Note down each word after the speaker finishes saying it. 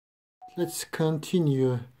Let's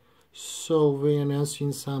continue solving and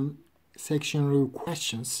answering some section rule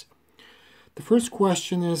questions. The first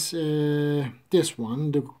question is this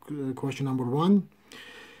one, the question number 1.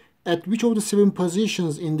 At which of the 7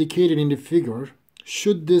 positions indicated in the figure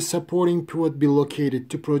should the supporting pivot be located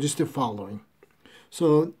to produce the following?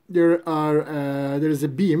 So there is a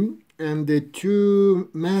beam and the 2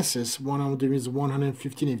 masses, one of them is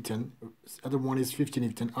 150 Newton, other one is 50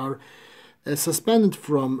 Newton, are suspended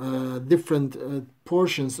from different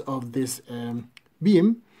portions of this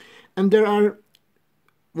beam, and there are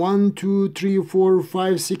 1, 2, 3, 4,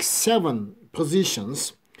 5, 6, 7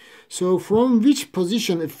 positions. So from which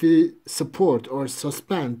position, if we support or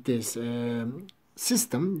suspend this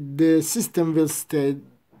system, the system will stay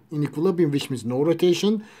in equilibrium, which means no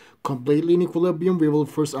rotation, completely in equilibrium. We will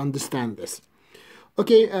first understand this.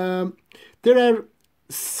 Okay, there are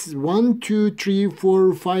 1, 2, 3,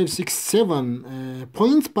 4, 5, 6, 7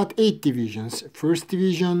 points, but 8 divisions. First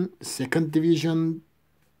division, second division,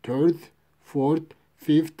 third, fourth,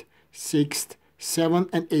 fifth, sixth, 7,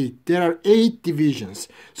 and 8. There are 8 divisions.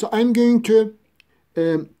 So I'm going to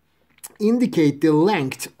indicate the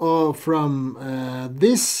length from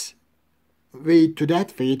this way to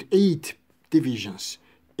that way, 8 divisions.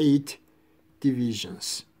 8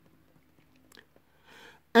 divisions.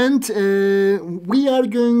 And we are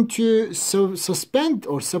going to suspend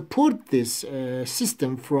or support this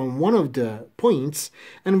system from one of the points,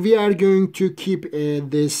 and we are going to keep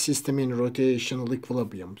this system in rotational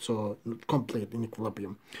equilibrium, so complete in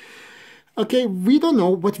equilibrium. Okay, we don't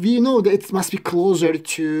know, but we know that it must be closer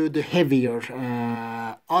to the heavier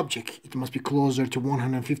object. It must be closer to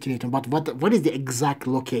 150 Newton. But what is the exact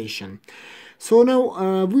location? So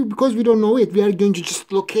now, because we don't know it, we are going to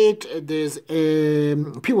just locate this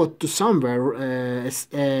pivot to somewhere,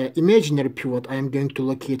 imaginary pivot. I am going to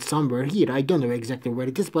locate somewhere here. I don't know exactly where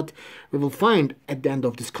it is, but we will find at the end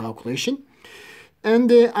of this calculation.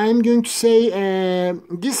 And I am going to say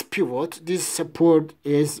this pivot, this support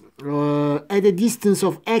is at a distance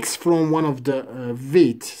of x from one of the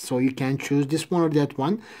weight. So you can choose this one or that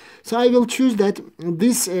one. So I will choose that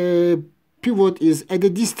this pivot is at a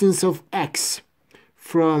distance of x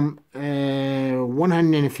from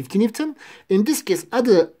 150 Newton. In this case,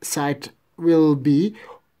 other side will be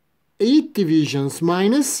 8 divisions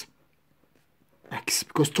minus x,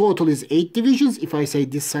 because total is 8 divisions. If I say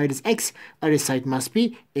this side is x, other side must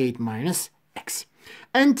be 8 minus x.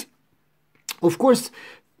 And of course,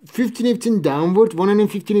 50 Newton downward,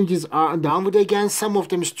 150 Newtons are downward again, some of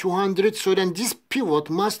them is 200, so then this pivot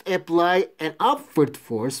must apply an upward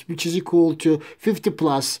force, which is equal to 50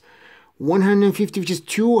 plus 150, which is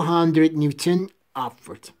 200 Newton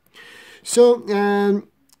upward. So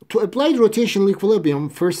to apply rotational equilibrium,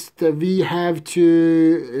 first we have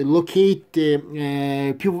to locate the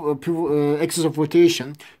axis of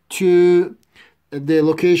rotation to the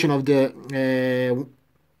location of the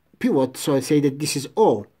pivot. So I say that this is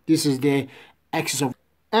O. This is the axis of,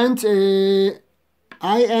 and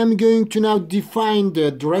I am going to now define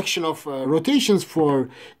the direction of rotations for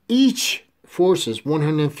each forces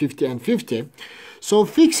 150 and 50. So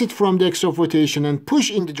fix it from the axis of rotation and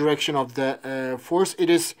push in the direction of the force. It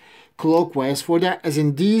is clockwise. For that, as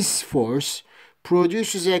in this force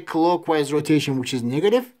produces a clockwise rotation, which is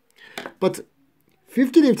negative. But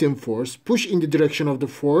 50 Newton force push in the direction of the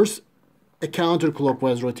force, a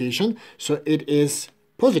counterclockwise rotation. So it is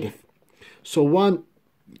positive. So one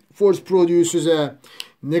force produces a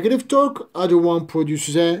negative torque, other one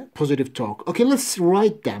produces a positive torque. Okay, let's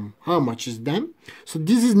write them. How much is them? So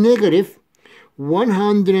this is negative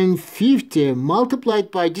 150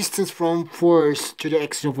 multiplied by distance from force to the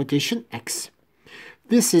axis of rotation, x.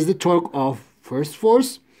 This is the torque of first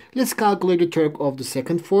force. Let's calculate the torque of the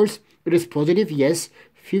second force. It is positive, yes.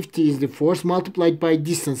 50 is the force multiplied by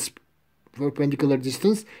distance, perpendicular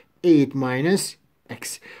distance, 8 minus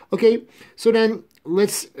x. Okay, so then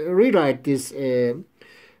let's rewrite this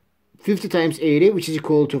 50 times 80, which is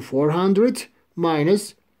equal to 400,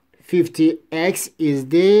 minus 50x is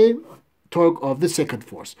the torque of the second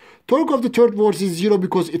force. Torque of the third force is 0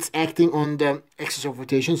 because it's acting on the axis of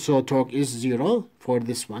rotation, so torque is 0 for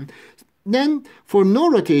this one. Then for no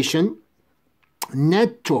rotation,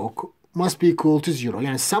 net torque must be equal to 0.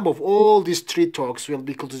 And sum of all these 3 torques will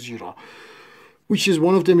be equal to 0, which is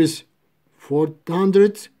one of them is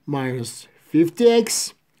 400 minus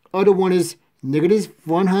 50x, other one is negative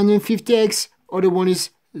 150x, other one is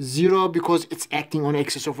 0 because it's acting on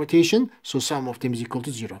axis of rotation, so sum of them is equal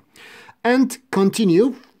to 0. And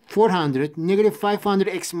continue, 400, negative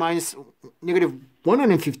 500x minus negative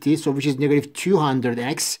 150, so which is negative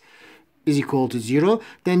 200x is equal to 0.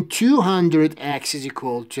 Then 200x is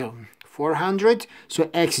equal to 400. So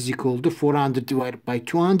x is equal to 400 divided by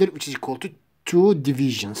 200, which is equal to 2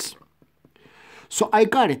 divisions. So I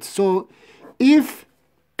got it. So if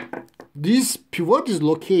this pivot is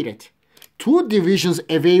located 2 divisions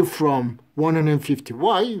away from 150,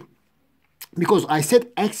 why? Because I said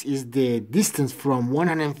x is the distance from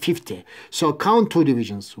 150. So count 2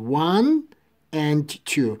 divisions, 1 and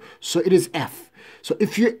 2. So it is f. So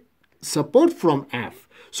if you support from f,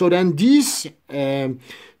 so then this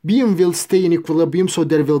beam will stay in equilibrium, so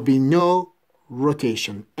there will be no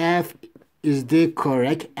rotation. F is the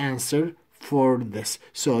correct answer for this.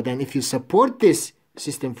 So then if you support this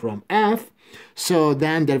system from F, so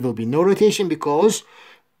then there will be no rotation, because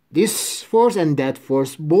this force and that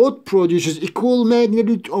force both produces equal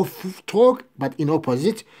magnitude of torque but in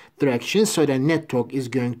opposite directions. So the net torque is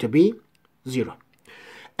going to be 0.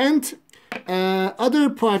 And other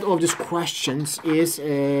part of this questions is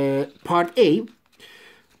part A.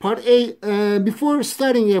 Part A, before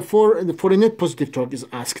starting for the net positive torque is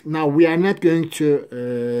asked. Now we are not going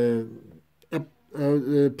to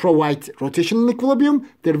provide rotational equilibrium.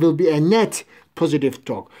 There will be a net positive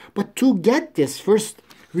torque. But to get this, first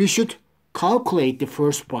we should calculate the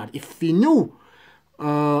first part. If we know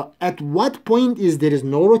at what point there is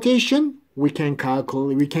no rotation, we can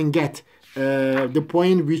calculate. We can get the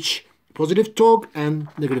point which positive torque and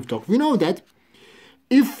negative torque. We know that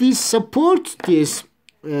if we support this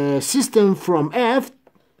system from F,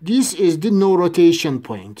 this is the no rotation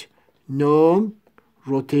point. No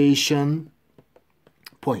rotation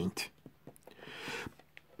point.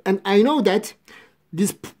 And I know that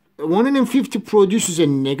this 150 produces a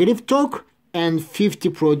negative torque and 50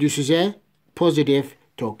 produces a positive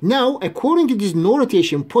torque. Now, according to this no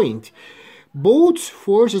rotation point, both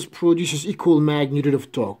forces produces equal magnitude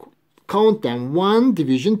of torque. Count them, 1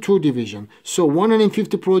 division, 2 division. So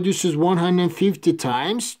 150 produces 150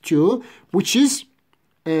 times 2, which is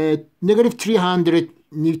negative 300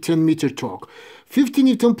 Newton meter torque. 50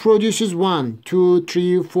 Newton produces 1, 2,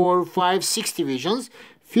 3, 4, 5, 6 divisions.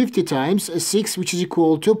 50 times 6, which is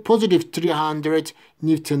equal to positive 300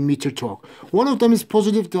 Newton meter torque. One of them is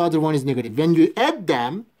positive, the other one is negative. When you add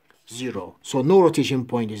them, 0. So no rotation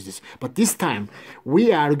point is this. But this time,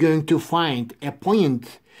 we are going to find a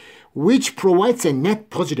point which provides a net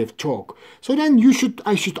positive torque. So then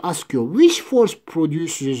I should ask you, which force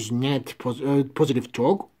produces net positive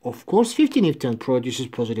torque? Of course, 50 Newton produces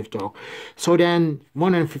positive torque. So then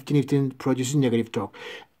 150 Newton produces negative torque.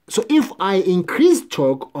 So if I increase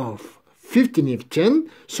torque of 50 Newton,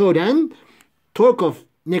 so then torque of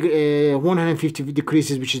 150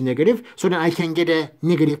 decreases, which is negative. So then I can get a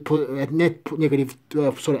net negative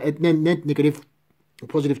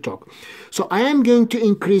positive torque. So I am going to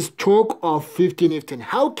increase torque of 50 Newton.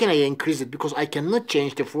 How can I increase it? Because I cannot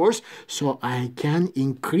change the force, so I can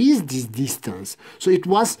increase this distance. So it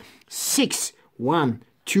was 6, 1,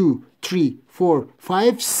 2, 3, 4,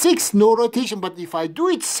 5, 6, no rotation. But if I do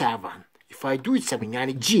it 7,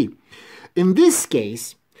 yani G, in this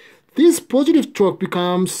case, this positive torque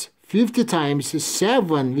becomes 50 times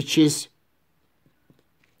 7, which is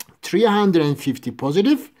 350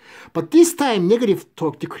 positive. But this time negative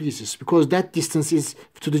torque decreases because that distance is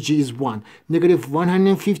to the G is 1. Negative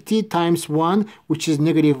 150 times 1, which is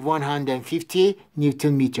negative 150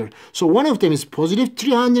 Newton meter. So one of them is positive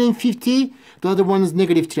 350, the other one is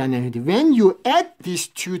negative 350. When you add these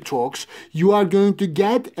two torques, you are going to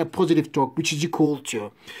get a positive torque, which is equal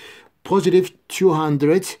to positive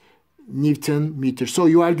 200 Newton meter. So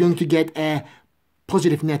you are going to get a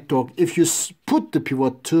positive net torque if you put the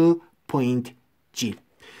pivot to point G.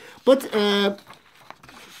 But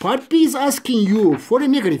part B is asking you for a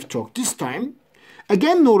negative torque. This time,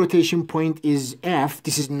 again, no rotation point is F.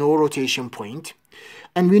 This is no rotation point.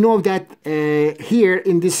 And we know that here,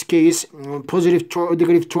 in this case, positive torque,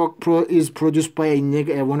 negative torque is produced by a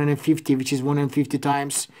 150, which is 150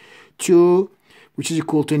 times 2, which is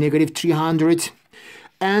equal to negative 300.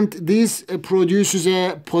 And this produces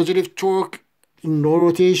a positive torque in no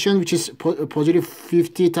rotation, which is positive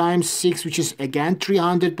 50 times 6, which is again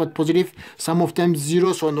 300, but positive, some of them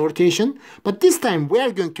 0, so no rotation. But this time we are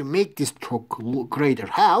going to make this torque greater.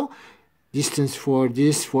 How? Distance for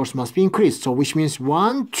this force must be increased. So which means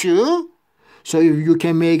 1, 2. So you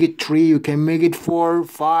can make it 3, you can make it 4,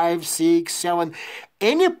 5, 6, 7.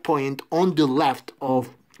 Any point on the left of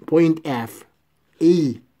point F,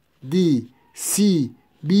 A, D, C,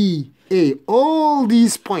 B, A, all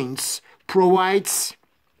these points provides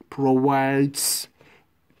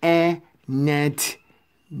a net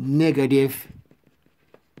negative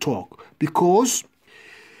torque, because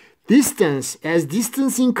as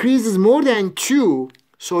distance increases more than 2,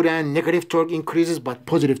 so then negative torque increases, but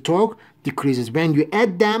positive torque decreases. When you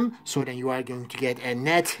add them, so then you are going to get a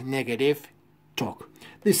net negative torque.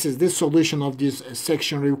 This is the solution of this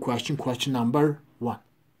section review question, question number 1.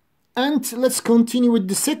 And let's continue with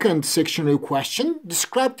the second section review question.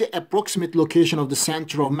 Describe the approximate location of the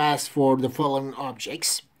center of mass for the following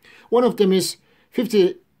objects. One of them is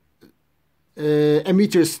 50 a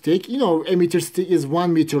meter stick. You know, a meter stick is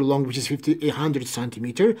 1 meter long, which is 100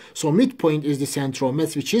 centimeter. So midpoint is the center of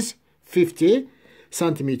mass, which is 50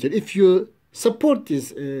 centimeter. If you support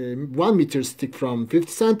this 1 meter stick from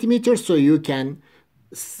 50 centimeters, so you can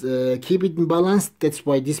keep it in balance. That's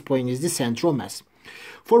why this point is the center of mass.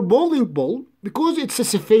 For bowling ball, because it's a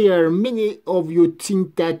sphere, many of you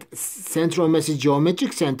think that center of mass is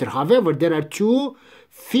geometric center. However, there are two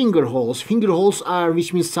finger holes. Finger holes are,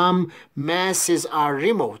 which means some masses are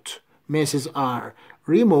remote. Masses are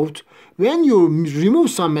remote. When you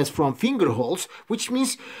remove some mass from finger holes, which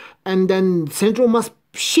means, and then center of mass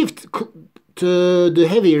shift to the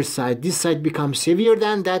heavier side. This side becomes heavier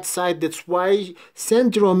than that side. That's why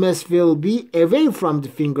center of mass will be away from the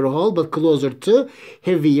finger hole, but closer to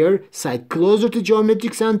heavier side. Closer to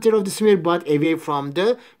geometric center of the sphere, but away from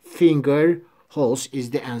the finger holes is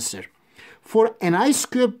the answer. For an ice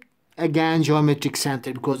cube, again geometric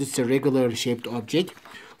center because it's a regular shaped object.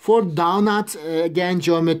 For donut, again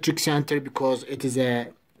geometric center because it is a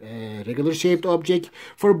regular shaped object.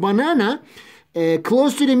 For banana,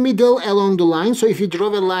 close to the middle along the line. So if you draw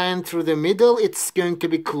a line through the middle, it's going to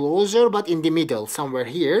be closer, but in the middle, somewhere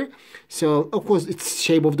here. So of course, its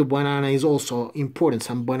shape of the banana is also important.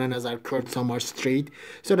 Some bananas are curved, some are straight.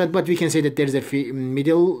 So that, but we can say that there's a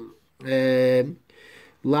middle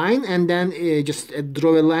line, and then just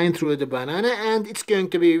draw a line through the banana, and it's going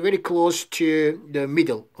to be very close to the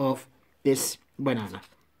middle of this banana.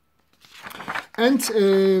 And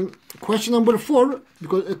question number 4,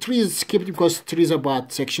 because 3 is skipped because 3 is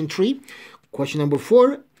about section 3. Question number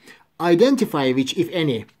 4, identify which, if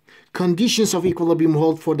any, conditions of equilibrium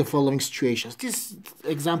hold for the following situations. This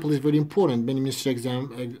example is very important. Many mystery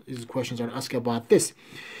exam questions are asked about this.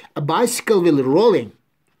 A bicycle wheel rolling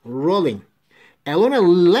along a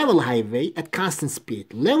level highway at constant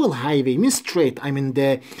speed. Level highway means straight. I mean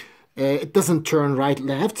it doesn't turn right,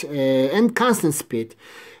 left, and constant speed.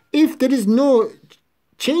 If there is no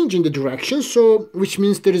change in the direction, so which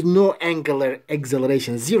means there is no angular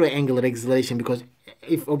acceleration, zero angular acceleration, because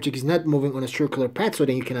if object is not moving on a circular path, so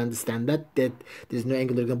then you can understand that there's no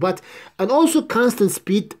angular, but and also constant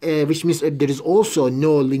speed, which means there is also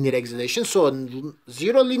no linear acceleration. So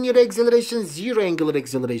zero linear acceleration, zero angular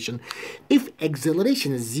acceleration. If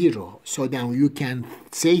acceleration is zero, so then you can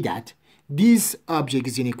say that this object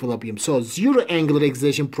is in equilibrium. So zero angular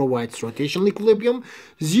acceleration provides rotational equilibrium.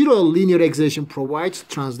 Zero linear acceleration provides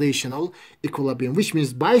translational equilibrium, which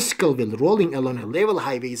means bicycle wheel rolling along a level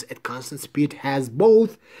highways at constant speed has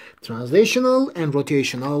both translational and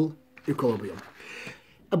rotational equilibrium.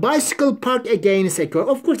 A bicycle parked against a curve.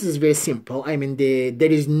 Of course, it's very simple. I mean, there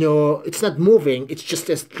is no, it's not moving. It's just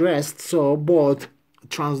at rest. So both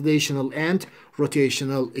translational and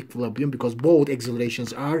rotational equilibrium, because both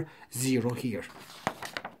accelerations are zero here.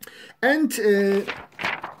 And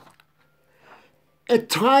the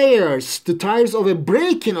tires of a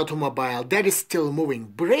braking automobile that is still moving.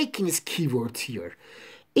 Braking is keyword here.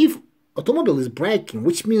 If automobile is braking,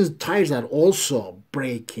 which means tires are also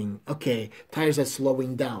braking. Okay, tires are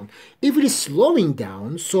slowing down. If it is slowing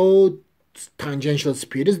down, so tangential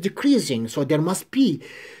speed is decreasing. So there must be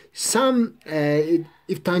some,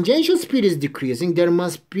 if tangential speed is decreasing, there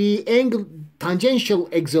must be tangential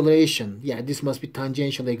acceleration. Yeah, this must be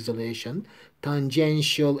tangential acceleration.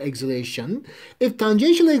 Tangential acceleration. If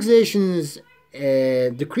tangential acceleration is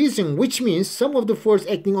decreasing, which means some of the force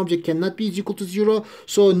acting object cannot be equal to zero,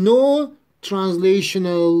 so no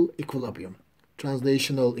translational equilibrium.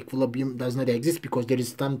 Translational equilibrium does not exist because there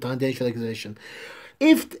is some tangential acceleration.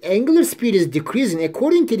 If angular speed is decreasing,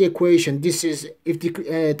 according to the equation, this is, if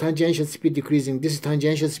the tangential speed decreasing, this is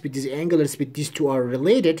tangential speed, this is angular speed, these two are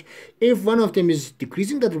related. If one of them is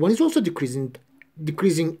decreasing, that one is also decreasing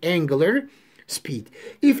angular speed.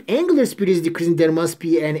 If angular speed is decreasing, there must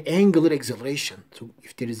be an angular acceleration. So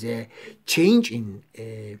if there is a change in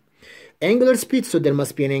angular speed, so there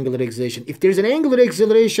must be an angular acceleration. If there's an angular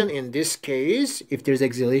acceleration, in this case, if there's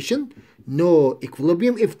acceleration, no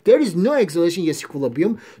equilibrium. If there is no acceleration, yes,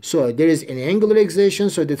 equilibrium. So there is an angular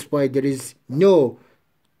acceleration, so that's why there is no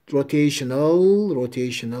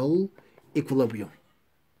rotational equilibrium.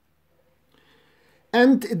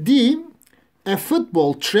 And D, a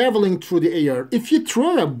football traveling through the air. If you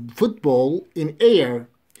throw a football in air,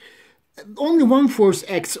 only one force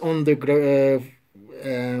acts on the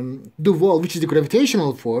the wall, which is the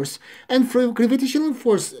gravitational force, and gravitational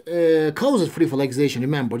force causes free fall acceleration.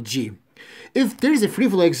 Remember, G. If there is a free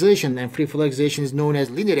fall acceleration, and free fall acceleration is known as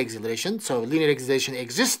linear acceleration, so linear acceleration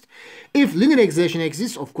exists. If linear acceleration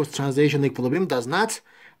exists, of course, translational equilibrium does not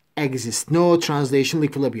exist. No translational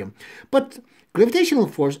equilibrium. But gravitational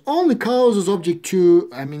force only causes object to,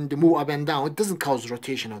 to move up and down. It doesn't cause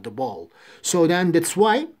rotation of the ball. So then that's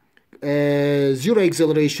why zero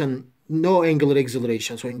acceleration, no angular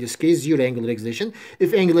acceleration. So in this case, zero angular acceleration.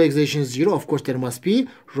 If angular acceleration is zero, of course, there must be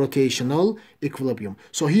rotational equilibrium.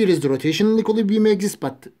 So here is the rotational equilibrium exists,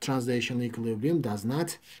 but translational equilibrium does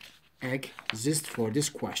not exist for this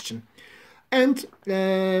question. And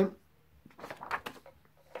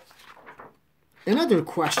another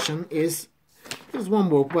question is, there's one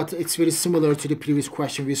more, but it's very similar to the previous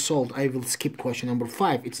question we solved. I will skip question number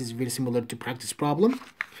 5. It is very similar to practice problem.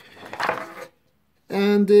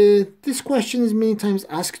 And this question is many times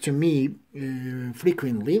asked to me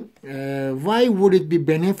frequently. Why would it be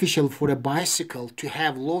beneficial for a bicycle to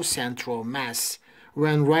have low center of mass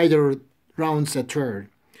when rider rounds a turn?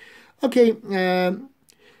 Okay,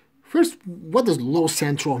 first, what does low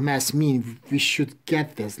center of mass mean? We should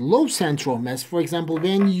get this. Low center of mass, for example,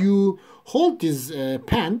 when you hold this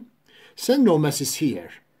pen, center of mass is here.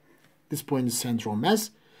 This point is center of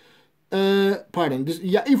mass.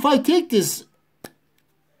 If I take this,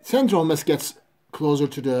 center of mass gets closer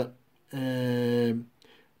to the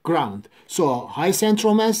ground. So high center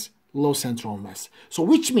of mass, low center of mass. So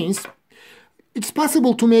which means it's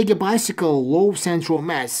possible to make a bicycle low center of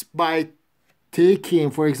mass by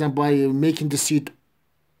taking, for example, by making the seat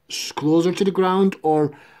closer to the ground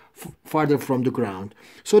or farther from the ground.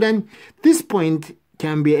 So then this point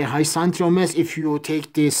can be a high center of mass if you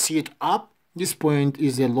take the seat up. This point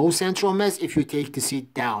is a low center of mass if you take the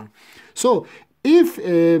seat down. So if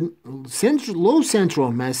low center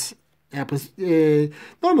of mass happens,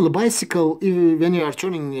 normally bicycle, when you are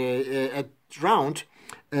turning round,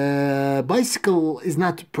 bicycle is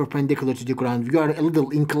not perpendicular to the ground. You are a little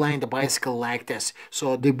inclined the bicycle like this.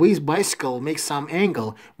 So the bicycle makes some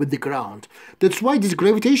angle with the ground. That's why this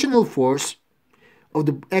gravitational force of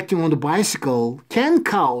the acting on the bicycle can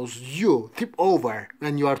cause you tip over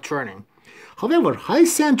when you are turning. However, high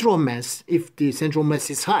center of mass, if the center of mass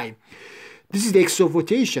is high, this is the axis of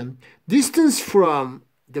rotation. Distance from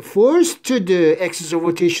the force to the axis of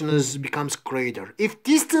rotation becomes greater. If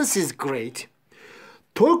distance is great,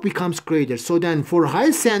 torque becomes greater. So then for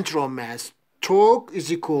high center of mass, torque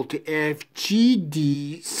is equal to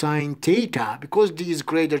FGD sine theta. Because D is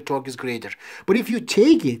greater, torque is greater. But if you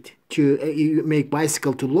take it to you make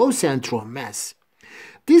bicycle to low center of mass,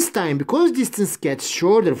 this time, because distance gets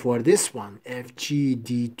shorter for this one,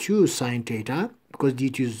 FGD2 sine theta, because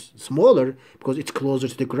D2 is smaller, because it's closer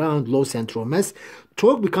to the ground, low center of mass,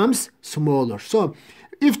 torque becomes smaller. So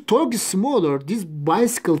if torque is smaller, this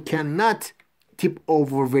bicycle cannot tip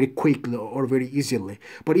over very quickly or very easily.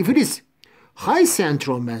 But if it is high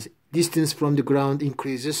center of mass, distance from the ground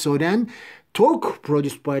increases, so then torque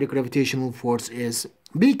produced by the gravitational force is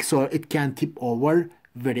big, so it can tip over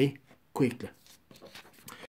very quickly.